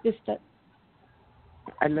you're focused on...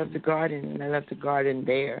 I love the garden, and I love the garden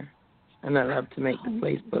there. And I love to make the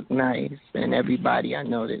place look nice, and everybody I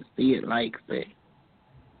know that see it likes it.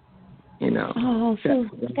 You know. Oh, so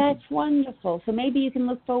that's wonderful. So maybe you can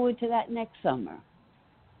look forward to that next summer.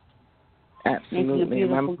 Absolutely. Making a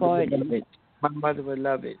beautiful garden. My mother would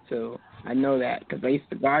love it, too. I know that because I used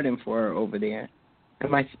to garden for her over there.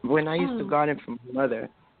 And when I used to garden for my mother,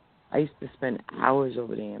 I used to spend hours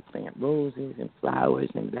over there and plant roses and flowers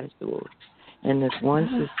and vegetables. And this one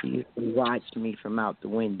sister used to watch me from out the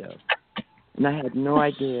window. And I had no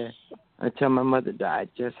idea until my mother died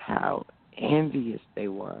just how envious they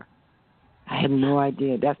were. I had no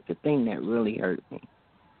idea. That's the thing that really hurt me.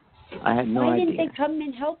 I had no idea. Why didn't they come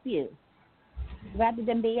and help you rather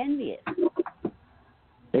than be envious?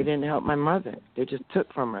 They didn't help my mother. They just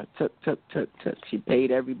took from her. Took. She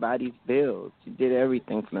paid everybody's bills. She did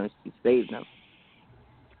everything for them. She saved them.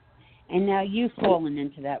 And now you've fallen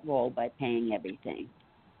into that role by paying everything.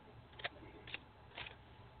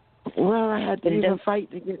 Well, I had to even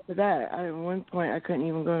fight to get to that. At one point, I couldn't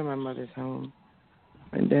even go to my mother's home.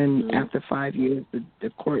 And then after 5 years, the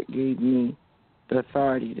court gave me the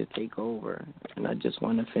authority to take over. And I just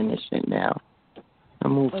want to finish it now. I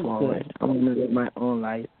move forward. Good. I want to live my own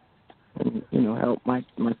life and, help my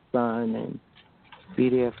son and be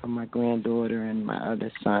there for my granddaughter and my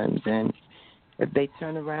other sons. And if they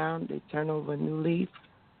turn around, they turn over a new leaf,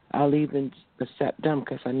 I'll even accept them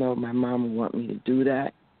because I know my mom will want me to do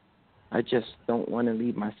that. I just don't want to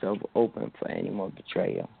leave myself open for any more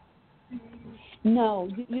betrayal. No,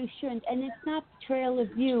 you shouldn't. And it's not betrayal of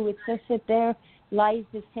you. It's just that their life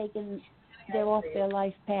is they're off their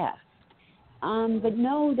life path. But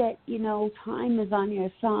know that, time is on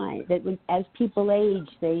your side, that as people age,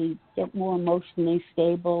 they get more emotionally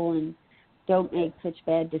stable and don't make such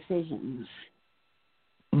bad decisions.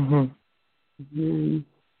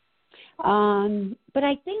 But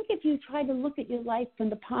I think if you try to look at your life from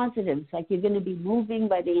the positives, like you're going to be moving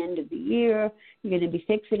by the end of the year, you're going to be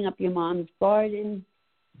fixing up your mom's garden,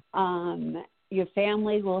 your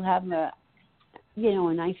family will have a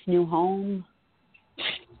nice new home.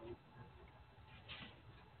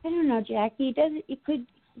 I don't know, Jackie. There could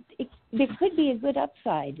be a good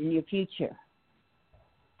upside in your future.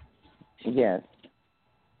 Yes.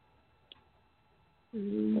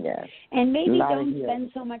 Yes. And maybe Lot of don't healing.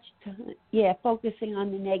 spend so much time, focusing on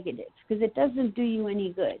the negatives, because it doesn't do you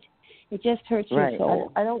any good. It just hurts Right. your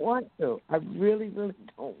soul. I don't want to. I really, really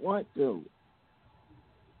don't want to.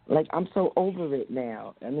 Like, I'm so over it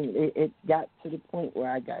now. I mean, it got to the point where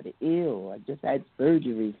I got ill. I just had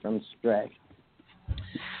surgery from stress.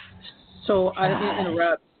 So I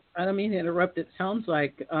don't mean to interrupt. It sounds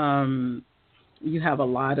like you have a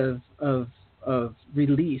lot of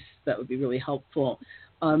release that would be really helpful.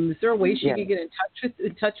 Is there a way she could get in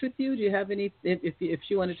touch with you? Do you have any? If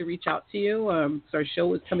she wanted to reach out to you, so our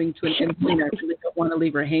show is coming to an end point. I really don't want to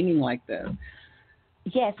leave her hanging like this.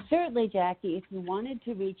 Yes, certainly, Jackie. If you wanted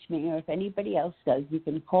to reach me, or if anybody else does, you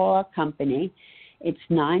can call our company. It's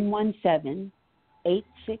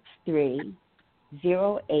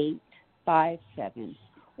 917-863-0857.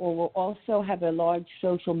 Or we'll also have a large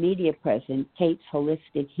social media presence, Kate's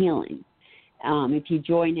Holistic Healing. If you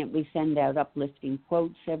join it, we send out uplifting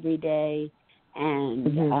quotes every day. And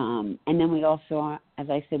and then we also, as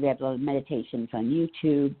I said, we have a lot of meditations on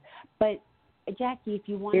YouTube. But, Jackie, if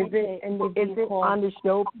you wanted is it on the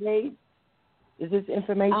show page? Is this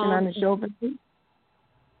information on the show page?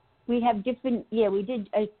 We have different, we did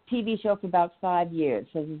a TV show for about 5 years,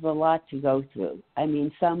 so there's a lot to go through. I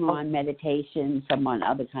mean, some on meditation, some on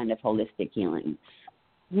other kind of holistic healing.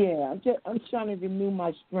 Yeah, I'm trying to renew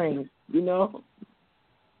my strength, you know?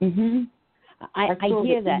 Mm-hmm. I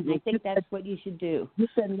hear that, and I think that's what you should do. You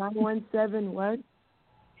said 917 what?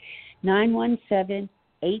 917-863-0857.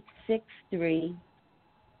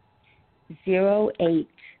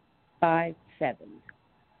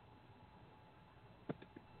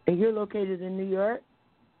 And you're located in New York?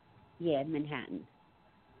 Yeah, Manhattan.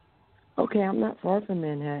 Okay, I'm not far from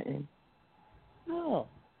Manhattan. Oh.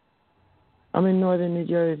 I'm in northern New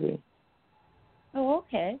Jersey. Oh,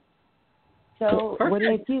 okay. So what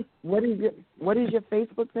is your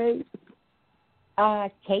Facebook page?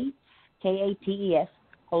 Kate's, Kates,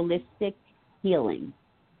 Holistic Healing.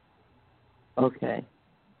 Okay.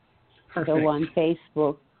 Perfect. So on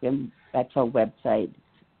Facebook, and that's our website,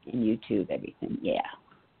 and YouTube, everything. Yeah.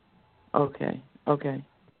 Okay.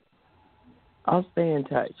 I'll stay in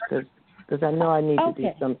touch because I know I need to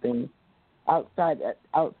do something outside of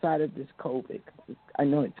this COVID. I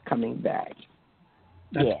know it's coming back.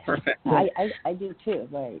 That's perfect. I do too.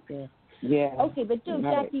 Right. Yeah. Yeah. Okay, but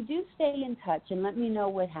Jackie, do stay in touch and let me know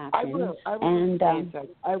what happens. I will and, stay in touch.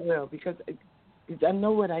 I will because I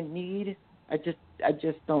know what I need. I just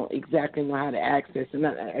don't exactly know how to access. And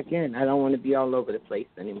I don't want to be all over the place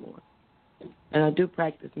anymore. And I do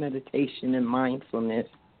practice meditation and mindfulness,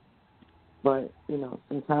 but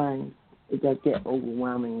sometimes it does get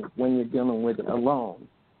overwhelming when you're dealing with it alone.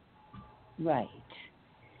 Right.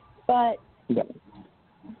 But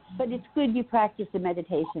it's good you practice the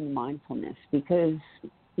meditation and mindfulness because,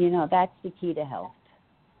 that's the key to health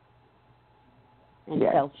and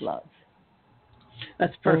self-love.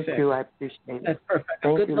 That's perfect. Thank you. I appreciate it. That's perfect.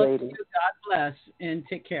 Thank Good you, luck lady. to you. God bless and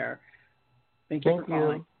take care. Thank you for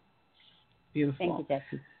calling. Beautiful. Thank you,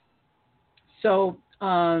 Jackie. So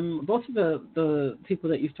both of the people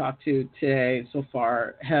that you've talked to today so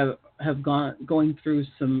far have going through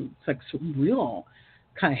some real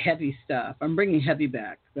kind of heavy stuff. I'm bringing heavy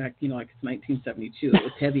back like it's 1972. It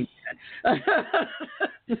was heavy.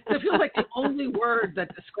 It feels like the only word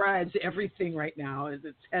that describes everything right now is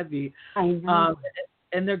it's heavy. I know.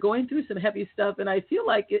 And they're going through some heavy stuff, and I feel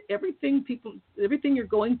like everything you're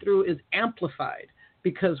going through is amplified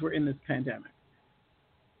because we're in this pandemic.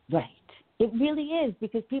 Right. It really is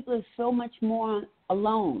because people are so much more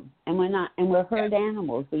alone, and we're herd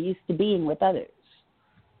animals. We're used to being with others.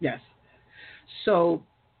 Yes. So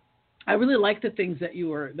I really like the things that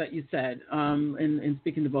you said, in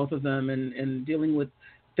speaking to both of them and dealing with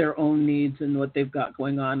their own needs and what they've got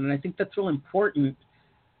going on. And I think that's real important.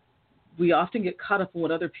 We often get caught up in what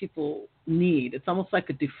other people need. It's almost like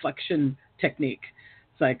a deflection technique.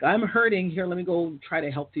 It's like, I'm hurting here. Let me go try to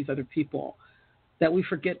help these other people. That we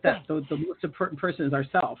forget that the most important person is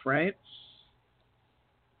ourselves, right?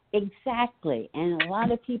 Exactly. And a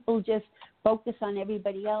lot of people just focus on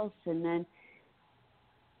everybody else, and then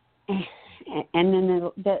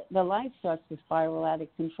the life starts to spiral out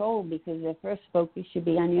of control because their first focus should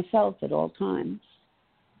be on yourself at all times.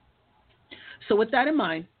 So with that in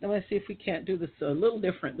mind, I'm going to see if we can't do this a little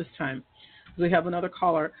different this time. We have another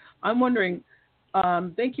caller. I'm wondering,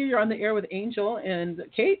 thank you. You're on the air with Angel and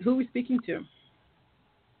Kate. Who are we speaking to?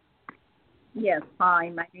 Yes, hi.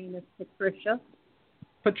 My name is Patricia.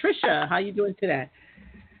 Patricia, how you doing today?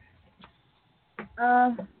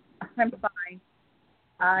 I'm fine.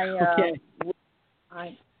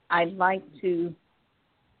 I'd like to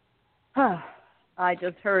I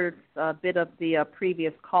just heard a bit of the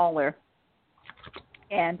previous caller,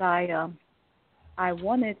 and I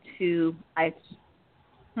wanted to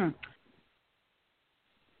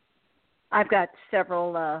I've got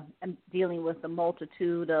several. I'm dealing with a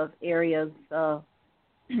multitude of areas of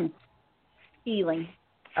healing,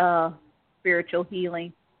 spiritual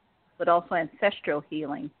healing, but also ancestral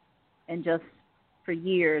healing, and just for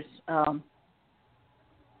years,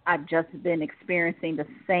 I've just been experiencing the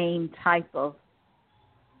same type of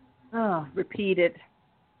repeated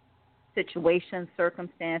situations,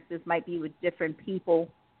 circumstances, might be with different people,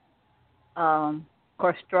 of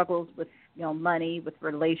course, struggles with money, with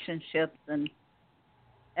relationships, and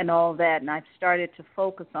all that. And I've started to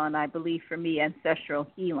focus on, I believe, for me, ancestral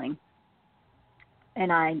healing.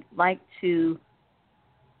 And I like to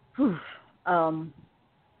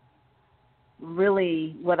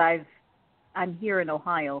really I'm here in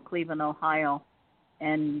Ohio, Cleveland, Ohio,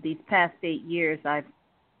 and these past 8 years I've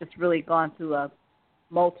just really gone through a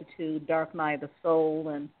multitude, dark night of the soul,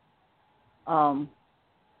 and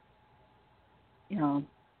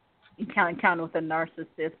encounter with a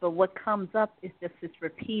narcissist. But what comes up is just this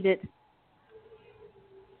repeated,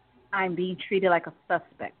 I'm being treated like a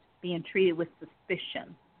suspect, being treated with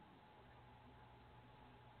suspicion.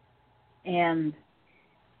 And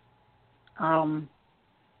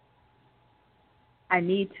I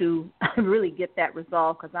need to really get that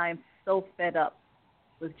resolved, because I am so fed up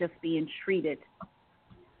with just being treated,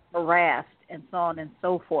 harassed, and so on and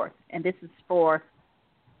so forth. And this is for,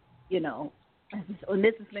 and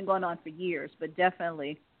this has been going on for years, but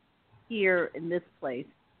definitely here in this place.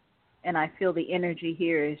 And I feel the energy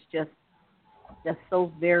here is just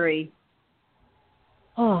so very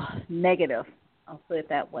negative. I'll put it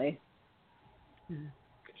that way. Mm-hmm.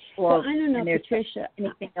 Well, I don't know, Patricia.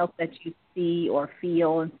 Anything else that you see or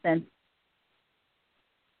feel and sense?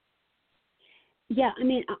 Yeah, I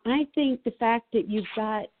mean, I think the fact that you've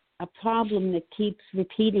got a problem that keeps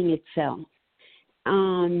repeating itself,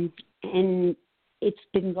 and it's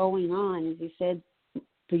been going on, as you said,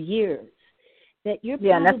 for years, that you're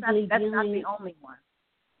probably that's dealing... not the only one.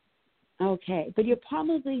 Okay, but you're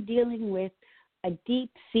probably dealing with a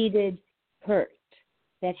deep-seated hurt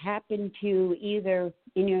that happened to you either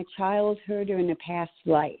in your childhood or in a past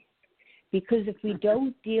life. Because if we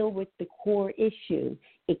don't deal with the core issue,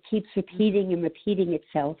 it keeps repeating and repeating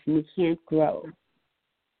itself, and we can't grow.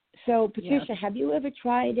 So, Patricia, have you ever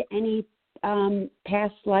tried any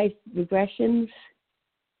past life regressions?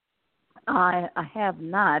 I have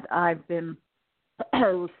not.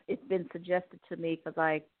 It's been suggested to me, because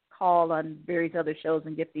I call on various other shows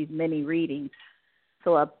and get these mini readings.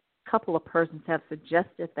 So a couple of persons have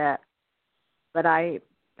suggested that, but I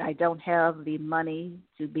don't have the money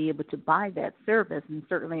to be able to buy that service, and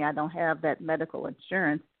certainly I don't have that medical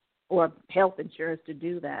insurance or health insurance to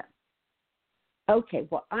do that. Okay,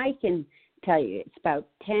 well, I can tell you it's about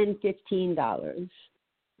 $10, $15,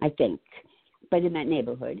 I think, but in that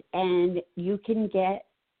neighborhood. And you can get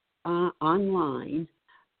online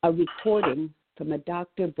a recording from a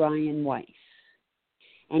Dr. Brian Weiss.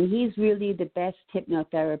 And he's really the best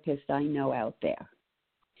hypnotherapist I know out there.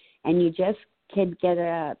 And you just can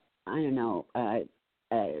get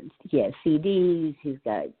CDs. He's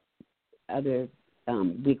got other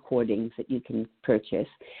recordings that you can purchase.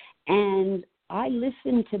 And I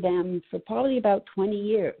listened to them for probably about 20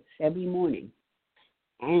 years every morning.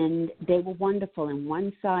 And they were wonderful. And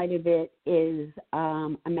one side of it is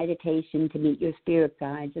a meditation to meet your spirit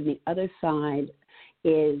guides, and the other side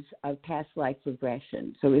is a past life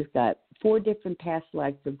regression. So we've got 4 different past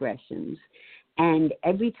life regressions. And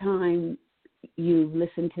every time you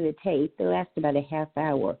listen to the tape, they last about a half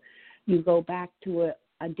hour, you go back to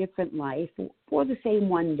a different life, or the same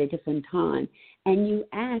one at a different time, and you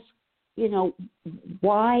ask,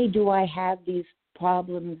 why do I have these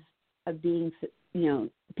problems of being,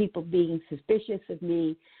 people being suspicious of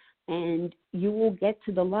me? And you will get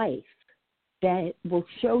to the life that will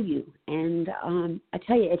show you. And I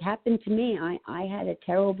tell you, it happened to me. I had a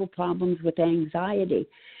terrible problems with anxiety,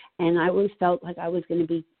 and I always felt like I was going to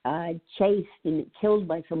be chased and killed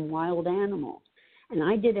by some wild animal. And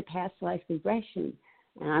I did a past life regression,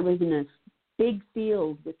 and I was in a big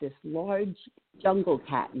field with this large jungle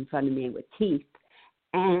cat in front of me with teeth.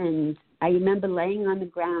 And I remember laying on the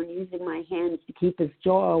ground using my hands to keep his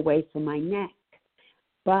jaw away from my neck.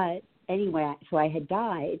 But anyway, so I had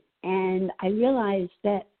died, and I realized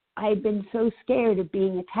that I had been so scared of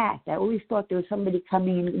being attacked. I always thought there was somebody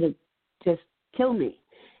coming in to just kill me.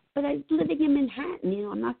 But I was living in Manhattan,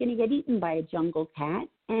 I'm not going to get eaten by a jungle cat.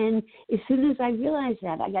 And as soon as I realized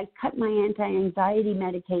that, I got cut my anti-anxiety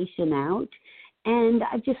medication out, and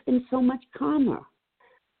I've just been so much calmer.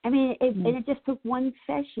 I mean, and it just took one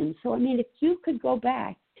session. So, I mean, if you could go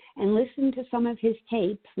back and listen to some of his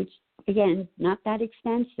tapes, which, again, not that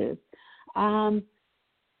extensive,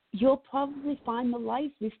 you'll probably find the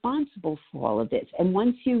life responsible for all of this. And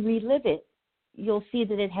once you relive it, you'll see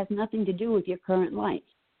that it has nothing to do with your current life.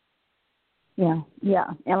 Yeah.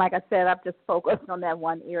 And like I said, I've just focused on that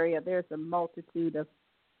one area. There's a multitude of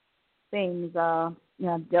things, I've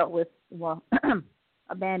dealt with,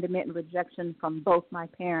 abandonment and rejection from both my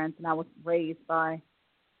parents, and I was raised by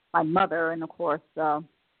my mother, and of course,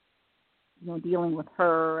 dealing with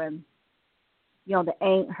her and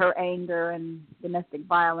her anger and domestic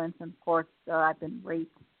violence, and of course, I've been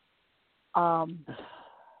raped, of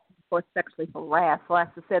course, sexually harassed. So as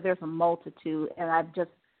I said, there's a multitude, and I've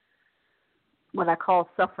just what I call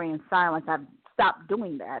suffering in silence. I've stopped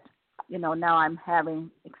doing that. Now I'm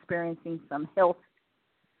experiencing some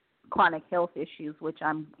chronic health issues, which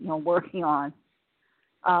I'm, working on.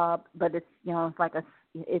 But it's, it's like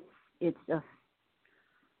it's just,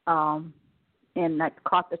 and I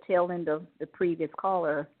caught the tail end of the previous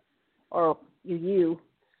caller, or you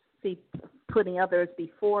see, putting others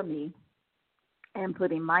before me and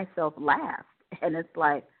putting myself last. And it's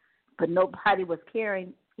like, but nobody was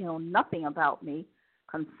caring, nothing about me,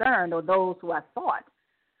 concerned, or those who I thought,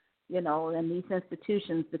 in these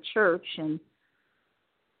institutions, the church and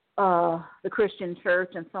the Christian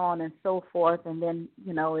church and so on and so forth. And then,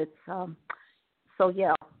 it's,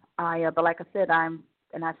 but like I said, I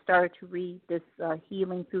started to read this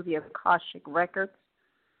Healing Through the Akashic Records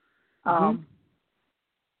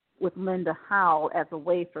with Linda Howe as a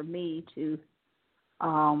way for me to,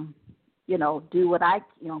 do what I,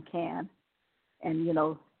 can,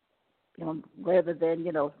 and, rather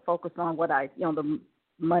than, focus on what I, the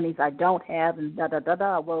monies I don't have and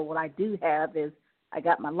da-da-da-da. Well, what I do have is I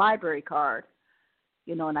got my library card,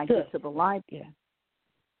 and I get to the library.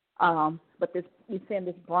 Yeah. But this, you said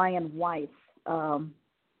this Brian Weiss, and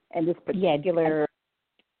this particular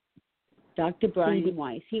Dr. Brian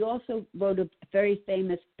Weiss. He also wrote a very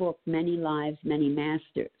famous book, Many Lives, Many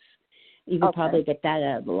Masters. You can probably get that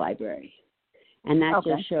out of the library. And that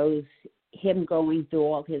just shows him going through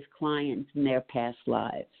all his clients and their past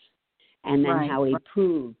lives, and then how he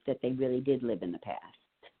proved that they really did live in the past.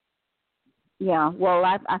 Yeah, well,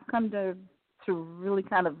 I've come to really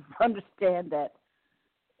kind of understand that,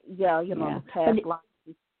 the past life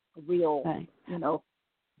is a real,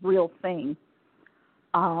 real thing.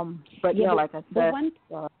 But like I said,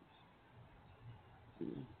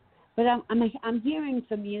 but I'm hearing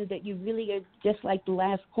from you that you really are just like the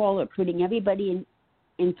last caller, putting everybody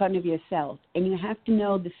in front of yourself, and you have to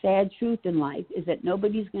know the sad truth in life is that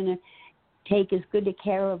nobody's going to take as good a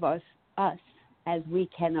care of us as we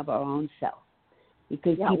can of our own self,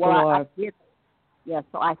 because people are.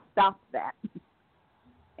 So I stopped that,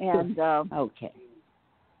 and okay.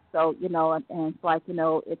 So and it's like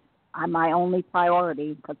I'm my only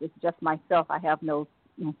priority because it's just myself. I have no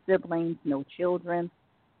siblings, no children,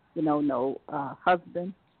 no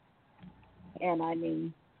husband, and I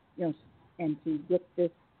mean and to get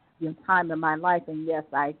this time in my life, and yes,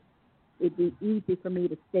 it'd be easy for me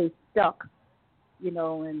to stay stuck,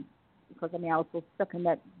 and because I was so stuck in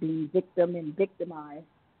that being victim and victimized,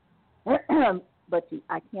 but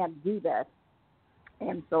I can't do that,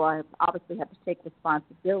 and so I obviously have to take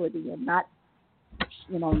responsibility and not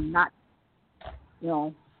and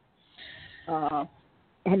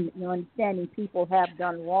understanding people have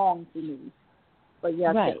done wrong to me, but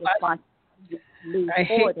take responsibility.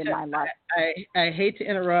 I hate to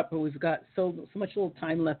interrupt, but we've got so much little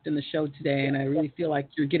time left in the show today, and I really feel like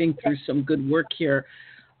you're getting through some good work here.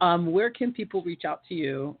 Where can people reach out to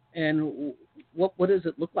you, and what does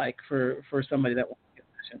it look like for somebody that wants to get a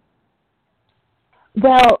session?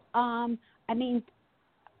 Well, I mean,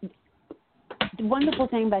 the wonderful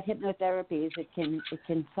thing about hypnotherapy is it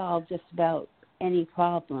can solve just about any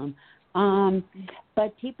problem.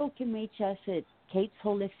 But people can reach us at Kate's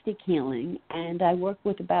Holistic Healing, and I work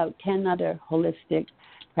with about 10 other holistic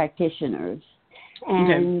practitioners.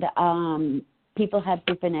 And people have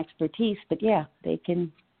different expertise, but they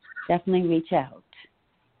can definitely reach out.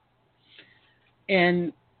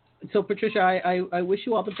 And so, Patricia, I wish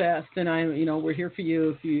you all the best, and we're here for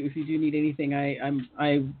you if you do need anything.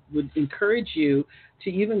 I would encourage you to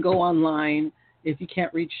even go online if you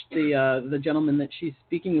can't reach the gentleman that she's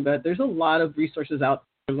speaking about. There's a lot of resources out there.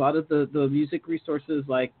 A lot of the music resources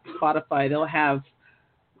like Spotify, they'll have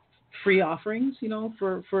free offerings,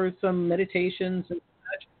 for some meditations and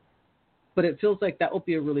such. But it feels like that will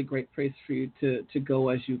be a really great place for you to go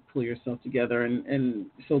as you pull yourself together. And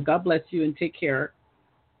so God bless you and take care.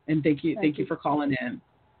 And thank you for calling in.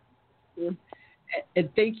 And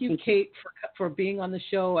thank you, Kate, for being on the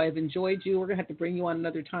show. I've enjoyed you. We're going to have to bring you on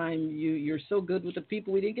another time. You're so good with the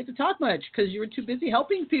people. We didn't get to talk much because you were too busy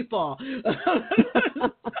helping people.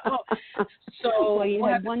 Well, you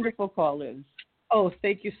had wonderful callers. Oh,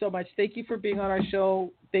 thank you so much. Thank you for being on our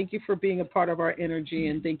show. Thank you for being a part of our energy,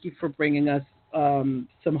 and thank you for bringing us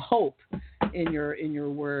some hope in your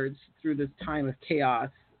words through this time of chaos.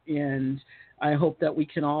 And I hope that we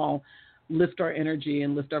can all lift our energy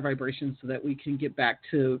and lift our vibrations so that we can get back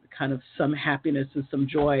to kind of some happiness and some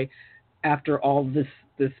joy after all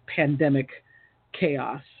this pandemic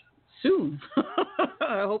chaos soon.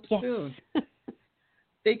 I hope soon.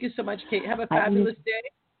 Thank you so much, Kate. Have a fabulous day.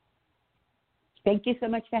 Thank you so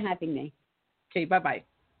much for having me. Okay, bye-bye.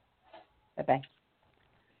 Bye-bye.